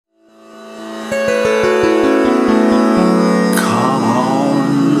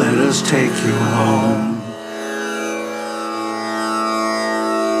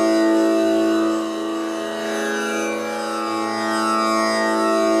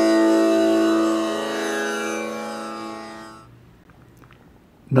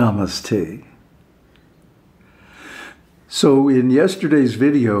Namaste. So in yesterday's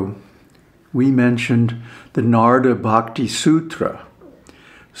video, we mentioned the Nārada Bhakti-sūtra.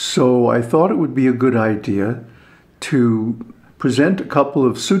 So I thought it would be a good idea to present a couple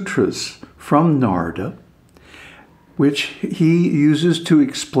of sutras from Nārada, which he uses to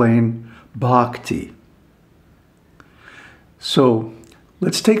explain bhakti. So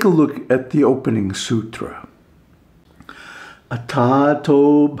let's take a look at the opening sutra.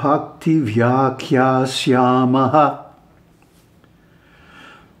 Athāto bhakti-vyākhyāsyāmaḥ.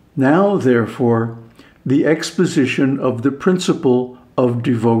 Now, therefore, the exposition of the principle of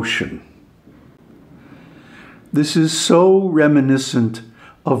devotion. This is so reminiscent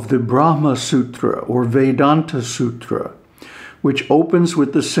of the Brahma-sūtra or Vedanta-sūtra, which opens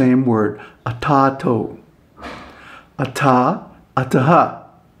with the same word, athāto. Atha, ataha.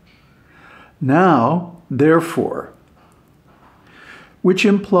 Now, therefore, which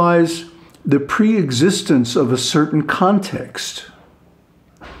implies the pre-existence of a certain context.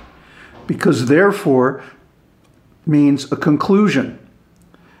 Because therefore means a conclusion.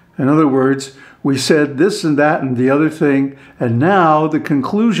 In other words, we said this and that and the other thing, and now the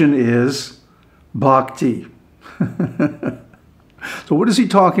conclusion is bhakti. So what is he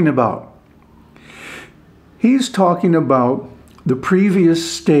talking about? He's talking about the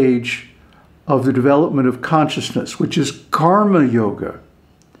previous stage of the development of consciousness, which is karma yoga.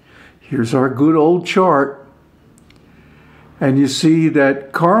 Here's our good old chart. And you see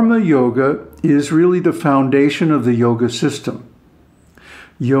that karma yoga is really the foundation of the yoga system.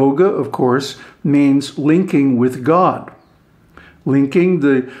 Yoga, of course, means linking with God, linking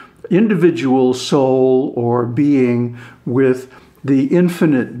the individual soul or being with the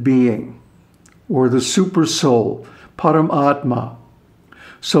infinite being or the super soul, parama-atma.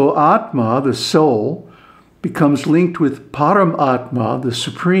 So Atma, the soul, becomes linked with parama-atma, the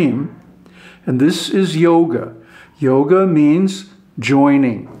supreme, and this is yoga. Yoga means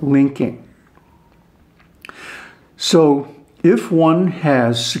joining, linking. So if one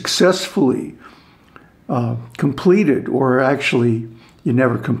has successfully completed, or actually you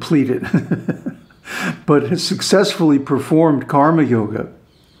never complete it, but has successfully performed karma yoga,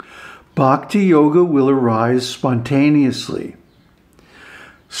 bhakti yoga will arise spontaneously.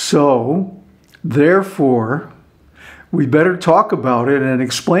 So, therefore, we better talk about it and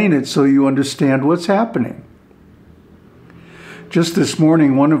explain it so you understand what's happening. Just this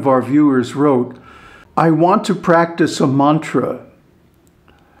morning, one of our viewers wrote, I want to practice a mantra.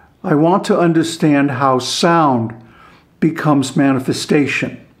 I want to understand how sound becomes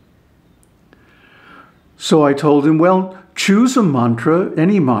manifestation. So I told him, well, choose a mantra,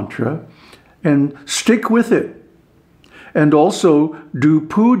 any mantra, and stick with it. And also do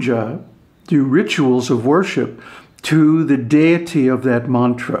puja, do rituals of worship to the deity of that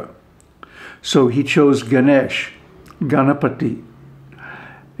mantra. So he chose Ganesh, Ganapati.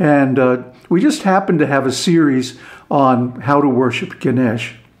 And we just happened to have a series on how to worship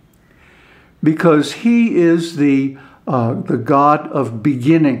Ganesh because he is the god of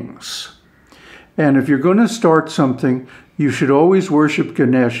beginnings. And if you're going to start something, you should always worship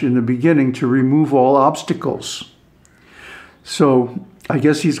Ganesh in the beginning to remove all obstacles. So I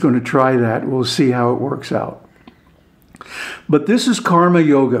guess he's going to try that. We'll see how it works out. But this is karma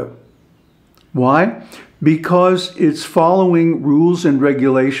yoga. Why? Because it's following rules and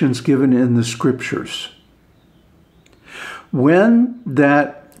regulations given in the scriptures. When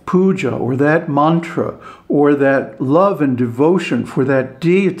that puja or that mantra or that love and devotion for that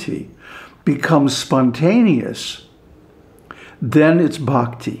deity becomes spontaneous, then it's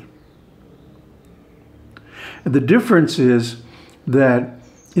bhakti. And the difference is that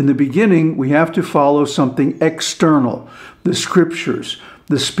in the beginning, we have to follow something external, the scriptures,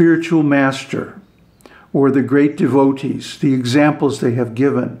 the spiritual master, or the great devotees, the examples they have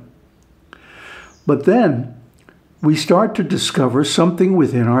given. But then we start to discover something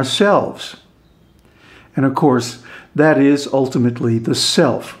within ourselves. And of course, that is ultimately the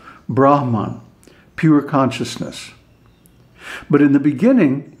self, Brahman, pure consciousness. But in the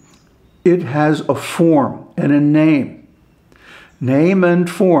beginning, it has a form and a name. Name and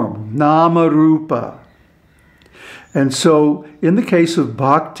form, nama-rūpā. And so, in the case of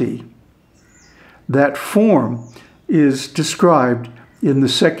bhakti, that form is described in the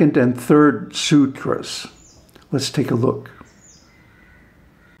second and third sutras. Let's take a look.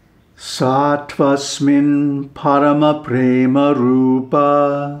 tvasmin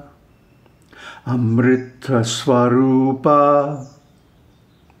parama-prema-rūpā amṛta-svarūpā.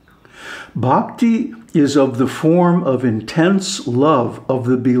 Bhakti is of the form of intense love of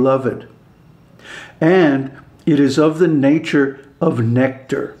the beloved, and it is of the nature of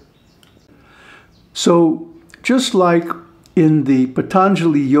nectar. So, just like in the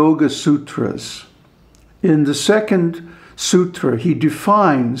Patanjali Yoga Sutras, in the second sutra, he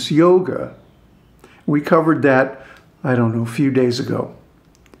defines yoga. We covered that, I don't know, a few days ago.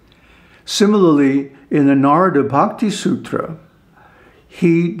 Similarly, in the Nārada Bhakti-sūtra,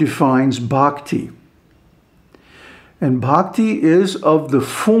 he defines bhakti. And bhakti is of the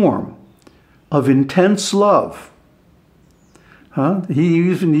form of intense love.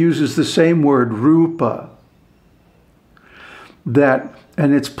 He even uses the same word, rūpā. That,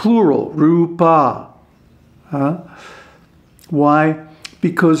 and it's plural, rūpā. Why?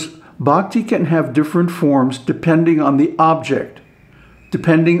 Because bhakti can have different forms depending on the object,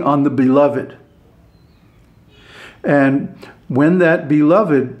 depending on the beloved. And when that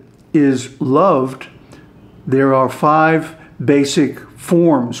beloved is loved, there are 5 basic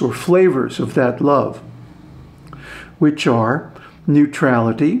forms or flavors of that love, which are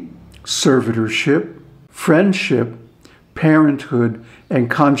neutrality, servitorship, friendship, parenthood, and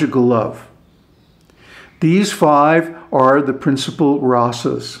conjugal love. These 5 are the principal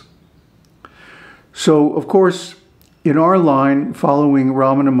rasas. So, of course, in our line, following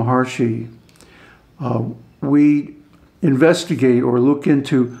Ramana Maharshi, we investigate or look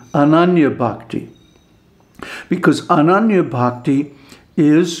into ananya bhakti. Because ananya bhakti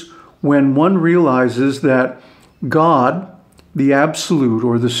is when one realizes that God, the Absolute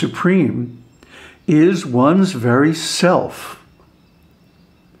or the Supreme, is one's very self.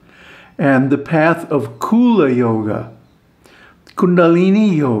 And the path of Kula Yoga,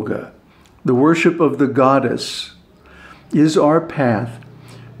 Kundalini Yoga, the worship of the goddess, is our path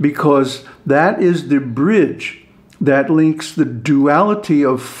because that is the bridge that links the duality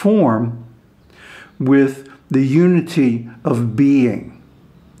of form with the unity of being.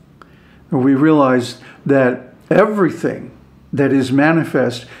 And we realize that everything that is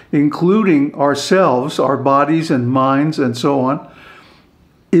manifest, including ourselves, our bodies and minds and so on,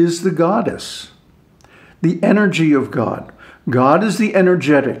 is the goddess, the energy of God. God is the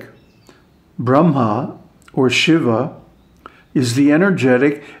energetic. Brahma, or Shiva, is the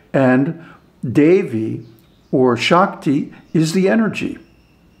energetic, and Devi, or Shakti, is the energy.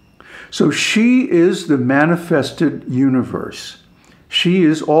 So she is the manifested universe. She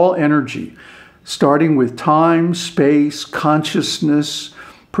is all energy, starting with time, space, consciousness,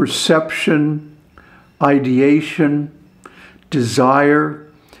 perception, ideation, desire,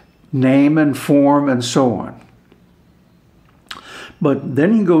 name and form, and so on. But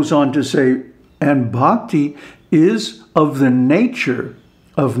then he goes on to say, and bhakti is of the nature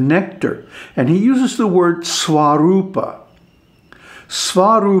of nectar. And he uses the word svarūpā.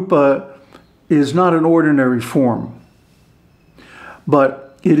 Svarūpā is not an ordinary form,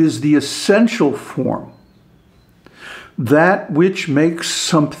 but it is the essential form, that which makes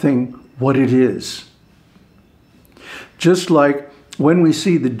something what it is. Just like when we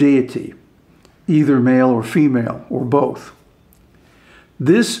see the deity, either male or female or both,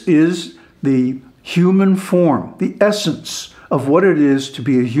 this is the human form, the essence of what it is to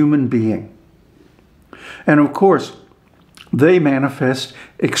be a human being. And of course, they manifest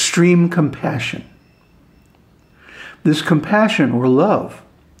extreme compassion. This compassion or love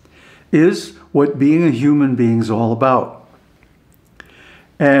is what being a human being is all about.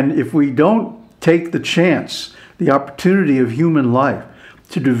 And if we don't take the chance, the opportunity of human life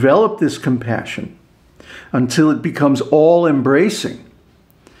to develop this compassion until it becomes all-embracing,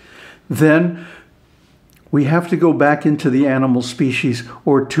 then we have to go back into the animal species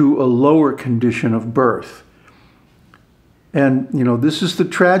or to a lower condition of birth. And, this is the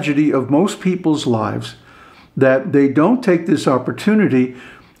tragedy of most people's lives, that they don't take this opportunity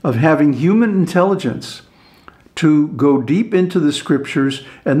of having human intelligence to go deep into the scriptures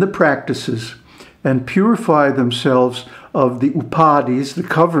and the practices and purify themselves of the upadhis, the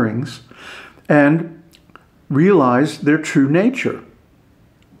coverings, and realize their true nature.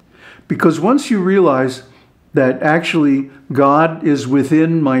 Because once you realize that actually God is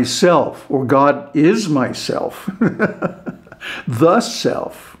within myself, or God is myself, the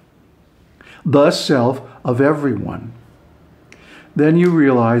self of everyone, then you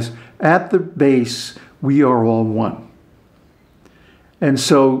realize at the base we are all one. And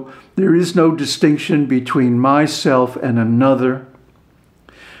so there is no distinction between myself and another,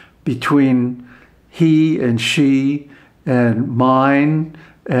 between he and she and mine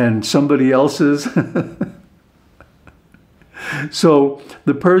and somebody else's. So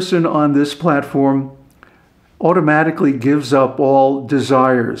the person on this platform automatically gives up all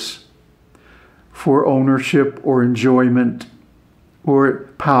desires for ownership or enjoyment or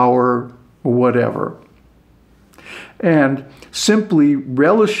power or whatever. and simply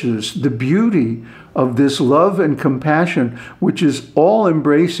relishes the beauty of this love and compassion, which is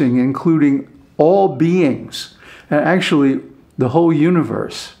all-embracing, including all beings, and actually the whole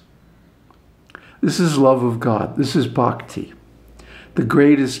universe. This is love of God. This is bhakti, the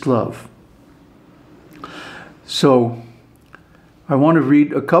greatest love. So I want to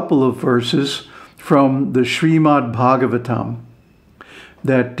read a couple of verses from the Srimad Bhagavatam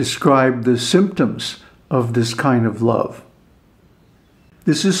that describe the symptoms of this kind of love.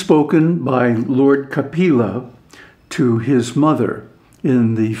 This is spoken by Lord Kapila to his mother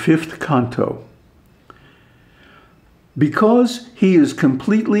in the 5th canto. Because he is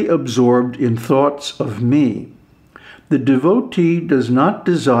completely absorbed in thoughts of me, the devotee does not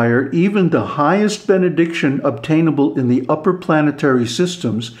desire even the highest benediction obtainable in the upper planetary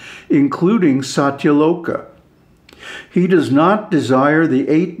systems, including Satyaloka. He does not desire the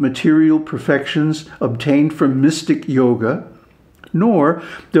 8 material perfections obtained from mystic yoga, nor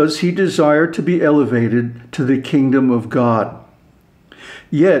does he desire to be elevated to the kingdom of God.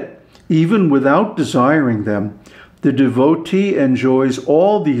 Yet, even without desiring them, the devotee enjoys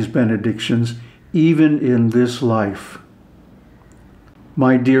all these benedictions even in this life.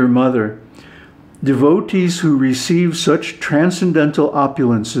 My dear mother, devotees who receive such transcendental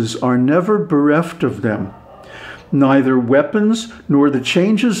opulences are never bereft of them. Neither weapons nor the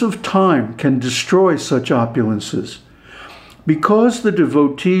changes of time can destroy such opulences. Because the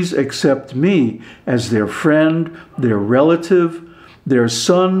devotees accept me as their friend, their relative, their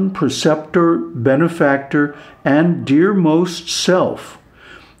son, preceptor, benefactor, and dearmost self,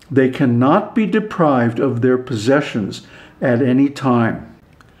 they cannot be deprived of their possessions at any time.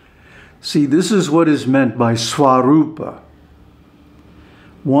 See, this is what is meant by svarūpā,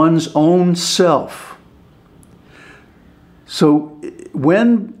 one's own self. So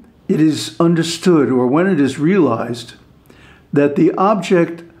when it is understood, or when it is realized, that the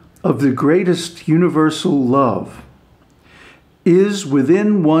object of the greatest universal love is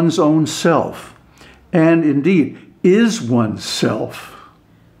within one's own self, and indeed is one's self,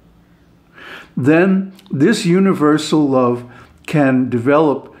 then this universal love can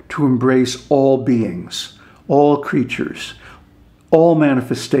develop to embrace all beings, all creatures, all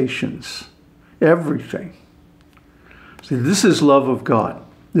manifestations, everything. See, this is love of God.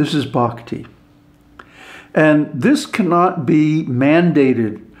 This is bhakti. And this cannot be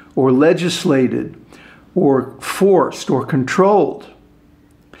mandated or legislated or forced or controlled.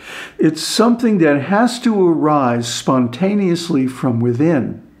 It's something that has to arise spontaneously from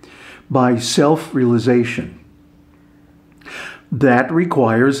within by self-realization. That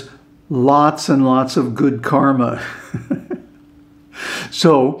requires lots and lots of good karma.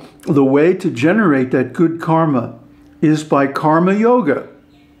 So the way to generate that good karma is by karma yoga.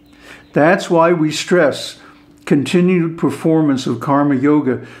 That's why we stress continued performance of karma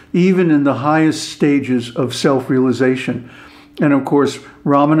yoga, even in the highest stages of self-realization. And of course,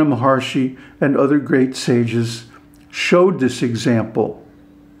 Ramana Maharshi and other great sages showed this example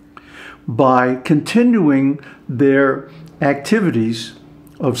by continuing their activities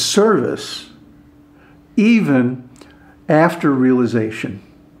of service even after realization,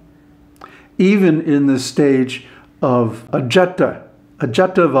 even in the stage of ajatavada,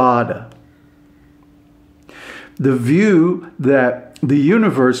 the view that the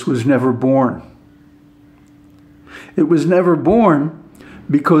universe was never born. It was never born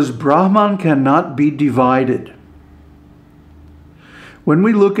because Brahman cannot be divided. When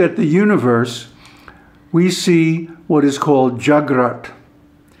we look at the universe, we see what is called Jagrat.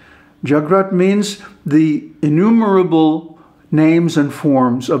 Jagrat means the innumerable names and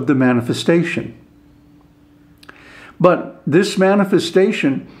forms of the manifestation. But this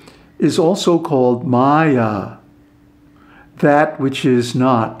manifestation is also called Maya, that which is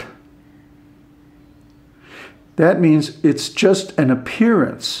not. That means it's just an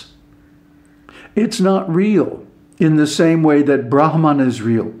appearance. It's not real in the same way that Brahman is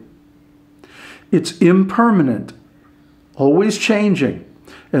real. It's impermanent, always changing,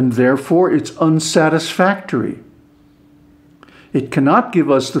 and therefore it's unsatisfactory. It cannot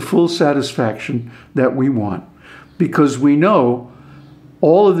give us the full satisfaction that we want, because we know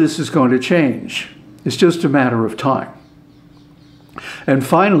all of this is going to change. It's just a matter of time. And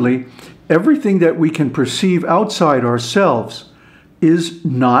finally, everything that we can perceive outside ourselves is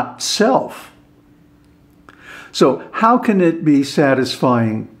not self. So how can it be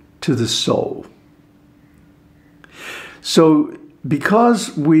satisfying to the soul? So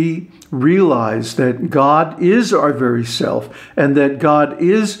because we realize that God is our very self and that God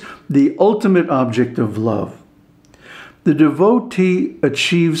is the ultimate object of love, the devotee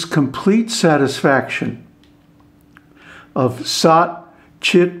achieves complete satisfaction of Sat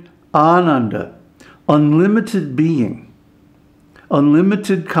Chit Ananda, unlimited being,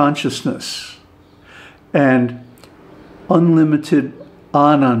 unlimited consciousness, and unlimited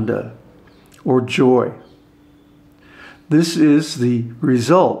Ananda, or joy. This is the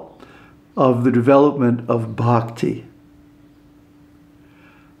result of the development of bhakti.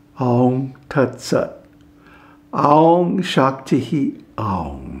 Aum Tat Sat. Aum Shakti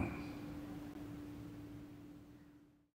Aum.